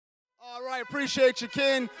All right, appreciate you,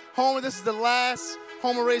 Ken. Homer, this is the last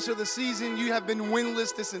Homer race of the season. You have been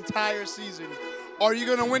winless this entire season. Are you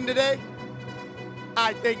going to win today?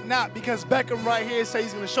 I think not, because Beckham right here says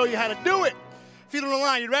he's going to show you how to do it. Feet on the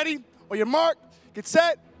line. You ready? On your mark, get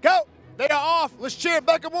set, go. They are off. Let's cheer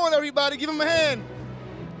Beckham on, everybody. Give him a hand.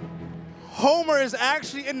 Homer is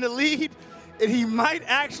actually in the lead, and he might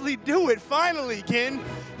actually do it finally, Ken.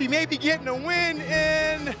 He may be getting a win,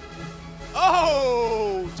 and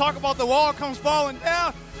oh, talk about the wall comes falling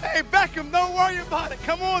down. Hey, Beckham, don't worry about it.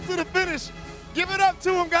 Come on to the finish. Give it up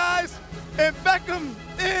to him, guys. And Beckham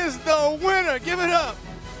is the winner. Give it up.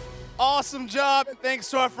 Awesome job, and thanks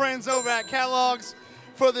to our friends over at Kellogg's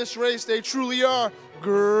for this race. They truly are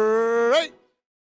great.